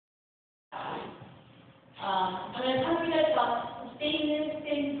I'm going to talk to you guys about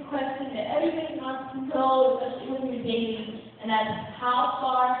same question that everybody wants to know, especially when you're dating, and that's how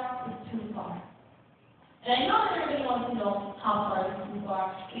far is too far. And I know that everybody wants to know how far is too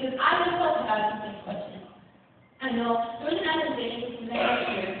far, because I myself have asked the same question. I know there was an active dating for last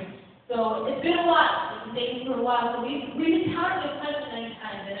year, so it's been a while. We've been dating for a while, so we've encountered this question many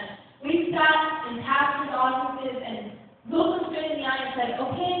times, and we've sat in pastors' offices and looked them straight in the eye and said,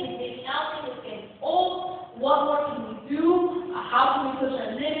 okay, the dating out thing is getting old. What more can we do? How can we push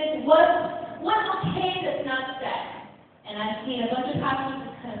our limits? What's okay that's not sex? And I've seen a bunch of pastors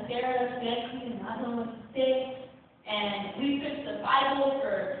just kind of stare at us blankly and not know what to say. And we searched the Bible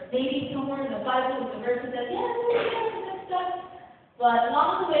for maybe somewhere in the Bible with the verse that says, that's stuff. But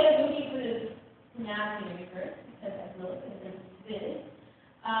along the way of looking for this imaginary verse, because I feel like this is,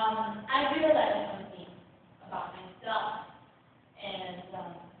 I realized something about myself. And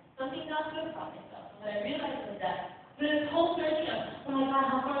something not good about myself. What I realized was that through this whole searching of, oh my God,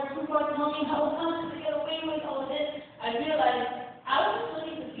 how far too far, tell me how come to get away with all of this, I realized I was just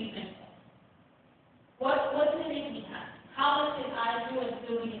looking to please myself. What's going to make me happy? How much can I do and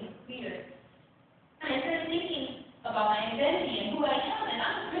still be in the clear? And I started thinking about my identity and who I am, and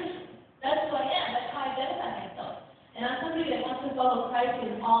I'm a Christian. That's who I am. That's how I identify myself. And I'm somebody that wants to follow Christ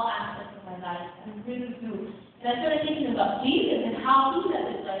in all aspects of my life. I really do. And I started thinking about Jesus and how he does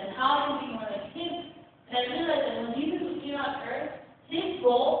his life and how I can be more like him. And I realized that when Jesus was here on earth, his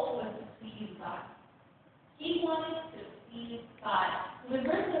goal was to please God. He wanted to please God. There's a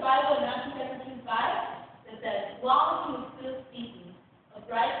verse in the Bible in Matthew 17:5 that says, while he was still speaking, a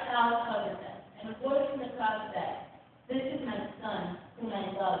bright cloud covered them, and a voice from the cloud said, this is my son, whom I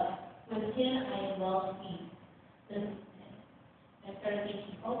love. With him I am well pleased. Listen to him. And I started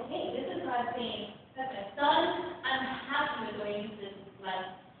thinking, okay, this is God saying, that's my son, I'm happy with the way he lives his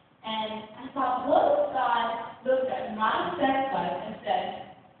life. And I thought, what if God looked at my sex life and said,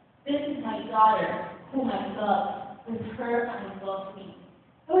 this is my daughter, whom I love. With her, I am well pleased.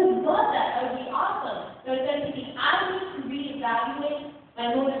 I would love that. That would be awesome. So I started thinking, I need to reevaluate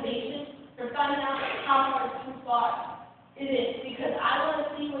my motivation for finding out how far is too far. Is it because I want to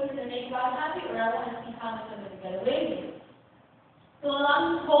see what's going to make God happy, or I want to see how much I'm going to get away with it? So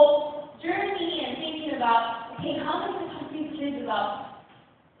along this whole journey and thinking about, okay, how am I going to talk to these kids about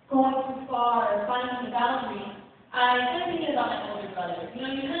going too far or finding the boundary, I started thinking about my older brother. You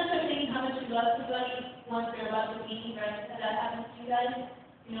know, you kind of start thinking how much you love somebody once they're about to leave, right? Has that happened to you guys?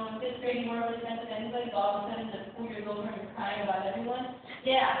 You know, in fifth grade, you weren't really friends with anybody, but all of a sudden, the 4 years older, and you're crying about everyone.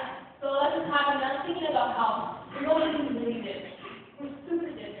 Yeah. So that's what happened. I was thinking about how we're always really different. We're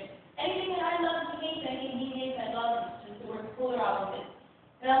super different. Anything that I love, he hates. Anything he hates, I love. It's just we're polar opposites.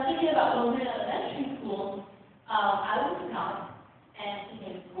 And I was thinking about when we were in elementary school, I was a snob, and he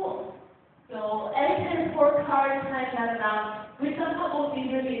hated school. So every time the report card time got around, we some couples be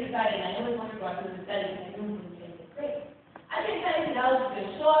really excited. I always wondered why he was excited, because I knew he was going to get great. I was excited because I was going to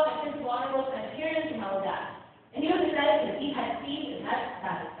show up at his water roll to my parents and all of that. And he was excited because he had C's, and that's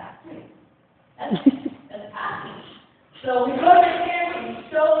satisfactory. That's passing. So we go to my parents and we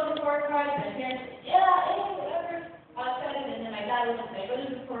show the report card, and my parents say, yeah, hey, whatever. I was excited, and then my dad would say, what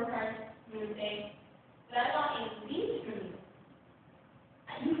is the report card? He would say, but I want a lead for me.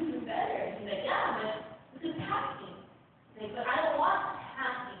 You can do better. And he's like, yeah, but this is passing. He's like, but I don't want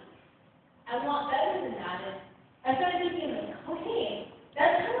passing. I want better than that. And I started thinking, like, okay,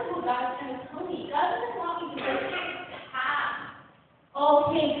 that's kind of what God's trying to tell me. God doesn't want me to just pass.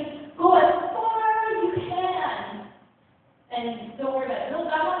 Okay, just go as far as you can. And don't worry about it. No,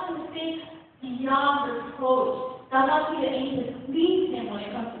 God wants you to think beyond reproach. God wants you to aim to please Him when it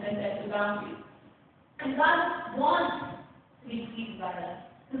comes to the sexual boundaries. And God wants to be pleased by us.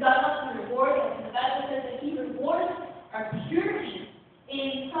 Because God wants to reward us. And the Bible says that He rewards our purity.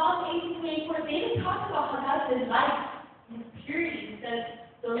 In Psalm 18:24, David talks about how God delights in purity. He says,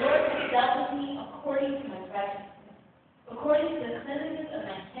 the Lord has dealt with me according to my righteousness. According to the cleanliness of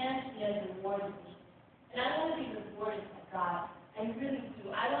my hands, He has rewarded me. And I want to be rewarded by God. I really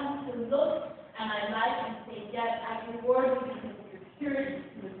do. I want to look at my life and say, yes, I reward you because of your purity,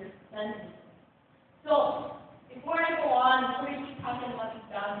 because of your cleanliness. So, before I go on, before we keep talking about these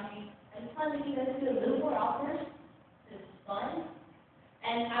boundaries, I just want to make you guys feel a little more awkward. It's fun.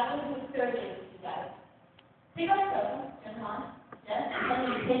 And I will do a survey with you guys. Take out your cell phone, turn it on. Yes, I'm telling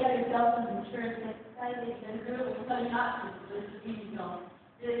you to take out your cell phone and sure it's excited. You're going to do it. We'll tell you not to. So this is easy,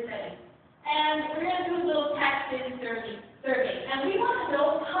 really exciting. And we're going to do a little text-in survey. And we want to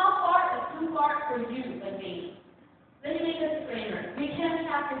know how far is too far for you when dating. Let me make a disclaimer. You can't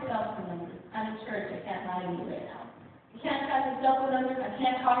track your cell phone numbers. I'm in church. I can't lie to you right now. You can't try to stuff with others. I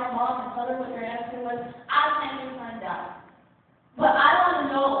can't call your mom and tell her what your answer was. I can't even find out. But I want to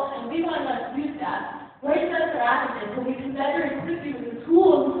know, and we want to use that, where you guys are at with it, so we can better equip you with the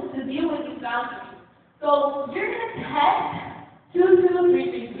tools to deal with these boundaries. So you're going to text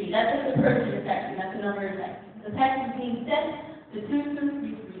 22333. That's just the person you're texting. That's the number you're texting. The text is being sent to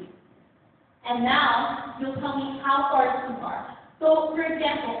 2233. And now, you'll tell me how far is too far. So, for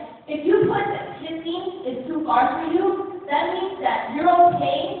example, if you put that kissing is too far for you, that means that you're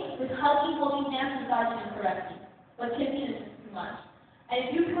okay with hugging, holding hands, massaging, and caressing. But kissing is just too much. And if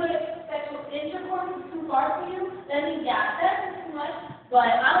you put sexual intercourse is too far for you, that means, yeah, sex is too much, but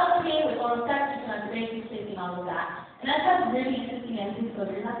I'm okay with oral sex, masturbation, kissing, all of that. And that sounds really interesting and so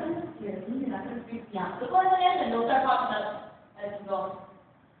you're not going to scare me, you're not going to freak me out. So go ahead and they'll start popping up as you go.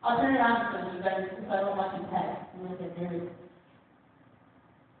 I'll turn around so you guys, if I don't want you to text. I'm going to get nervous.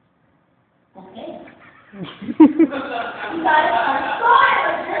 Okay. You guys are so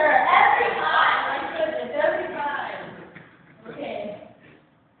immature every time. My goodness, every time. Okay.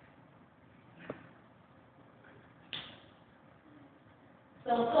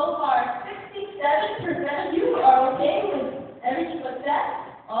 So far, 67% of you are okay with everything but sex?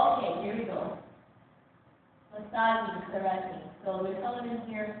 Okay, here we go. Massaging, caressing. So there's someone in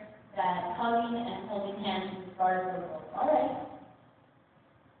here that hugging and holding hands is part of the role. All right.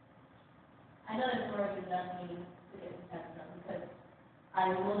 I know there's more of you than me to get the sex done because I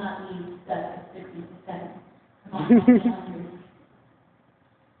will not need sex at 60%. Come on,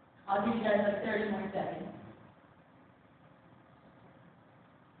 I'll give you guys like 30 more seconds.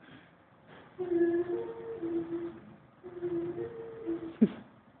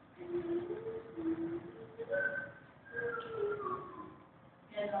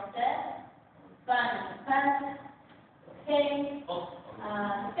 Guys all set? Fine. Okay.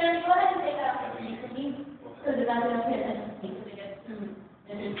 Sarah, go ahead and take that off the screen for me, because they're not going to pay attention to me because they get too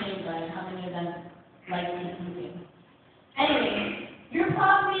entertained by how many of them like me moving. Anyway, you're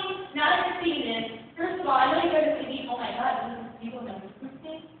probably not even seeing this. First of all, I know you guys are thinking, oh my God, this is people that are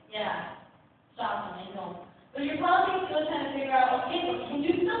spoofing? Yeah, shocking, I know. But you're probably still trying to figure out, okay, but can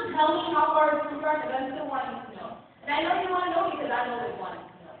you still tell me how far it's too far? Because I still want you to know. And I know you want to know because I know they want you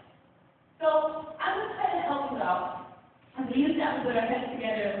to know. So I'm going to try to help you out. And we use that with our heads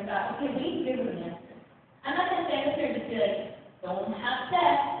together and thought, okay, we need to give them an answer. I'm not going to stand up here and just be like, don't have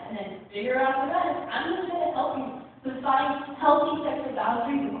sex, and then figure out the rest. I'm going to try to help you to find healthy sexual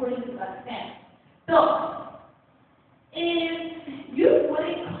boundaries according to God's standards. So, if you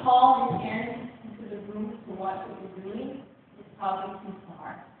wouldn't call your parents into the room to watch what you're doing, it's probably too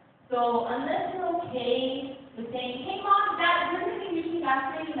far. So, unless you're okay with saying, hey mom, dad, we're going to be usually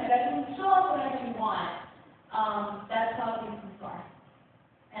masturbating in my bedroom, show us whatever you want. That's probably too far.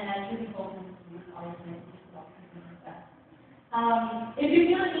 And I really hope you always make something like that. If you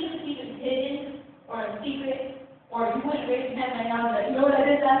feel a need to keep it hidden or a secret, or you wouldn't raise your hand right now and be like, you know what I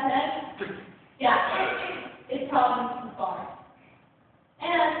did last night? Yeah, it's probably too far.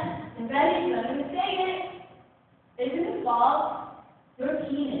 And the ready, I'm going to say it, if it involves your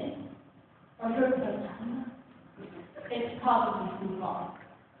penis or your vagina, it's probably too far.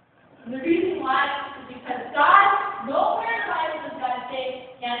 And the reason why is because God, nowhere in the Bible does God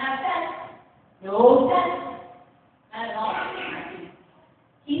say, can't have sex. No sex. Not at all.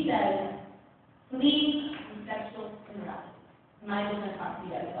 He says, flee from sexual immorality. Michael's going to talk to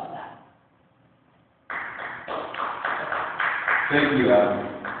you guys about that. Thank you, Allie.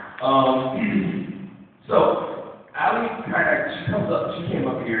 So, Allie she came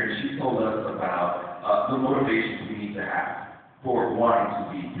up here and she told us about the motivations we need to have for wanting to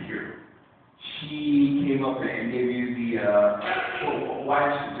be pure. She came up and gave you the why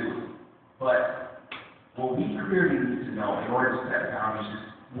you should do it. But what we clearly need to know in order to set boundaries is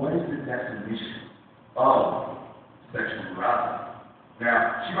what is the definition of sexual morality. Now,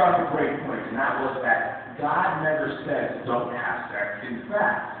 she brought up a great point, and that was that God never said don't have sex. In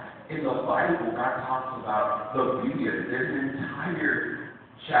fact, in the Bible, God talks about the beauty of it. There's an entire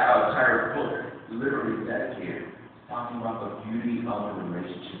book literally dedicated to talking about the beauty of the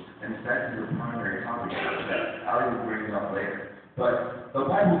relationship. And sex is a primary topic that Allie will bring up later. But the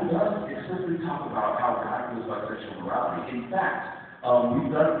Bible does explicitly talk about how God feels about sexual morality. In fact,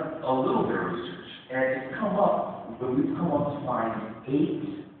 we've done a little bit of research, and we've come up to find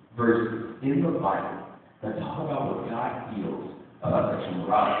 8 verses in the Bible that talk about what God feels about sexual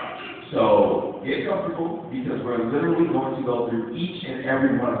morality. So get comfortable, because we're literally going to go through each and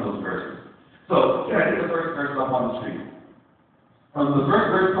every one of those verses. So can I get the first verse up on the screen? The first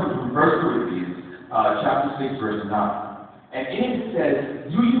verse comes from 1 Corinthians chapter 6, verse 9. And in it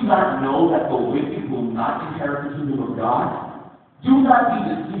says, do you not know that the wicked will not inherit the kingdom of God? Do not be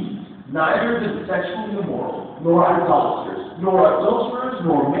deceived, neither the sexually immoral, nor idolaters, nor adulterers,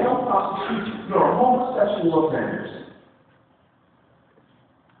 nor male prostitutes, nor homosexual offenders.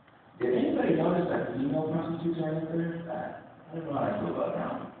 Did anybody notice that female prostitutes are in there? I don't know how I feel about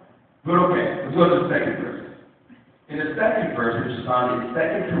that. But okay, let's go to the second verse. In the second verse, which is found in 2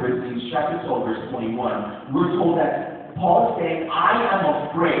 Corinthians chapter 12, verse 21, we're told that Paul is saying, I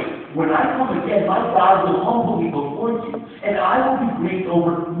am afraid. When I come again, my God will humble me before you, and I will be great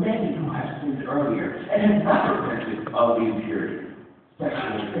over many who have sinned earlier, and have not repented of the impurity,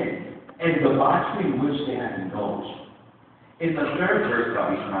 sexual sin, and debauchery in which they have indulged. In the third verse that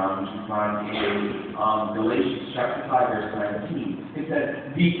we found, which we find in Galatians chapter 5, verse 19, it says,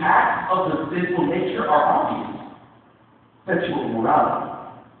 the acts of the sinful nature are obvious. Sexual immorality,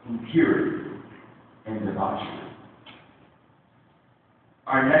 impurity, and debauchery.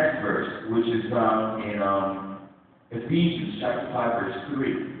 Our next verse, which is found in Ephesians chapter 5, verse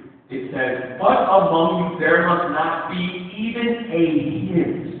 3, it says, but among you there must not be even a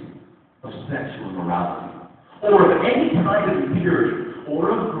hint of sexual immorality, or of any kind of impurity, or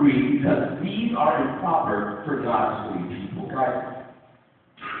of greed, because these are improper for God's holy people. Guys,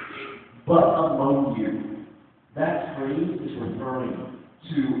 but among you. That phrase is referring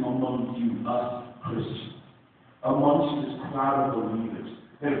to among you, us Christians, amongst this crowd of believers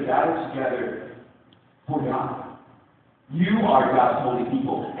that have gathered together for God. You are God's holy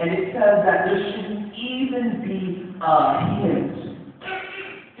people. And it says that there shouldn't even be a hint.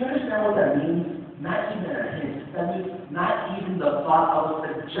 Do you understand what that means? Not even a hint. That means not even the thought of a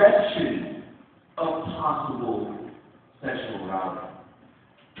suggestion of possible sexual morality.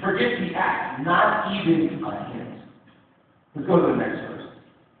 Forget the act, not even a hint. Let's go to the next verse.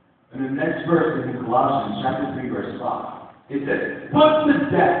 And the next verse is in Colossians chapter 3, verse 5. It says, put to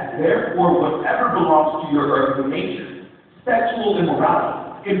death, therefore, whatever belongs to your earthly nature, sexual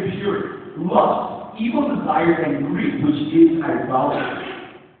immorality, impurity, lust, evil desires, and greed, which is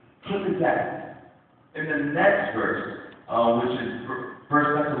idolatry. Put to death. In the next verse, which is 1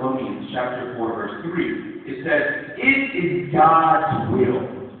 Thessalonians chapter 4, verse 3, it says, it is God's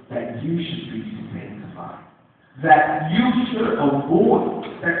will that you should be sanctified, that you should avoid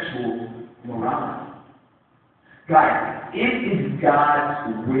sexual immorality. Guys, it is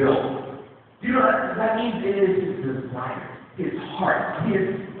God's will. You know what that means? It is His desire, His heart, His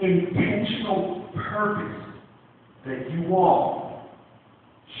intentional purpose that you all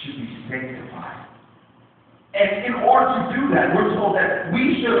should be sanctified. And in order to do that, we're told that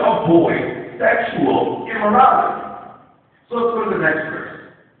we should avoid sexual immorality. So let's go to the next verse.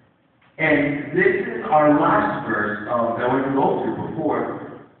 And this is our last verse that we're going to go through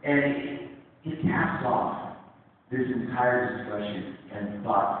before, and it caps off this entire discussion and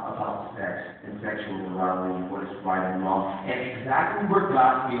thought about sex and sexual morality and what is right and wrong, and exactly where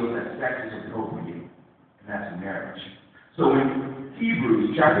God feels that sex is appropriate, and that's marriage. So in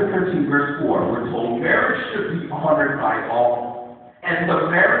Hebrews chapter 13, verse 4, we're told marriage should be honored by all, and the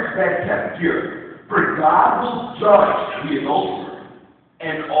marriage bed kept pure, for God will judge the adulterer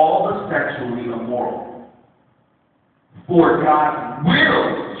and all the sexually immoral. For God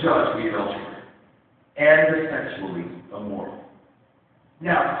will judge the adulterer and the sexually immoral.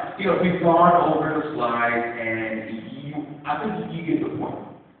 Now, we've gone over the slides, and I think you get the point.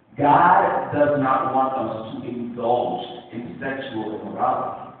 God does not want us to indulge in sexual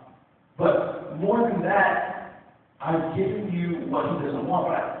immorality. But more than that, I've given you what He doesn't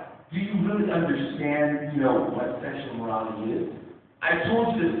want. But do you really understand, what sexual immorality is? I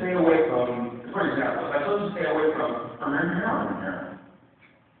told you to stay away from, for example, if I told you to stay away from heroin,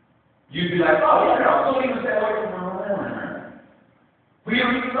 you'd be like, oh, yeah, no, I told you to stay away from heroin. But you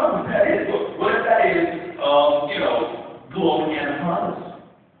don't even know what that is. What if that is, glowing anacondas?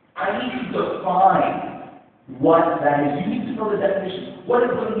 I need you to define what that is. You need to know the definition. What it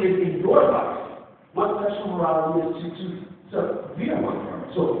really is in your life. What sexual morality is to be away from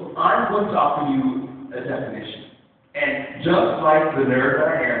it. So I'm going to offer you a definition. And just like the nerd that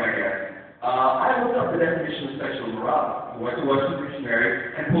I am, I guess, I looked up the definition of sexual morality. I went to Webster's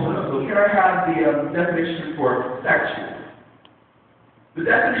Dictionary and pulled it up. So here I have the definition for sexual. The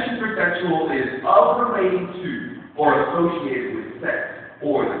definition for sexual is of relating to or associated with sex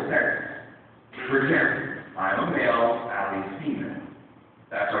or the sex. For example, I'm a male, Allie's female.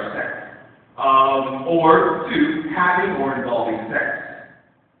 That's our sex. Or two, having or involving sex.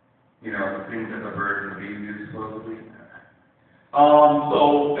 The things that the birds and the bees do, supposedly.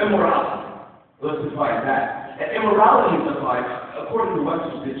 So, immorality. Let's define that. And immorality is defined, according to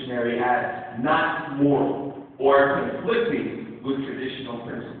Webster's Dictionary, as not moral or conflicting with traditional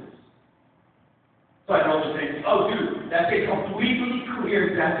principles. So I know what you're saying, oh dude, that's a completely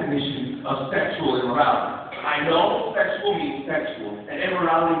clear definition of sexual immorality. I know sexual means sexual, and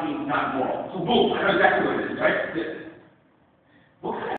immorality means not moral. So boom, I know exactly what it is, right? What kind of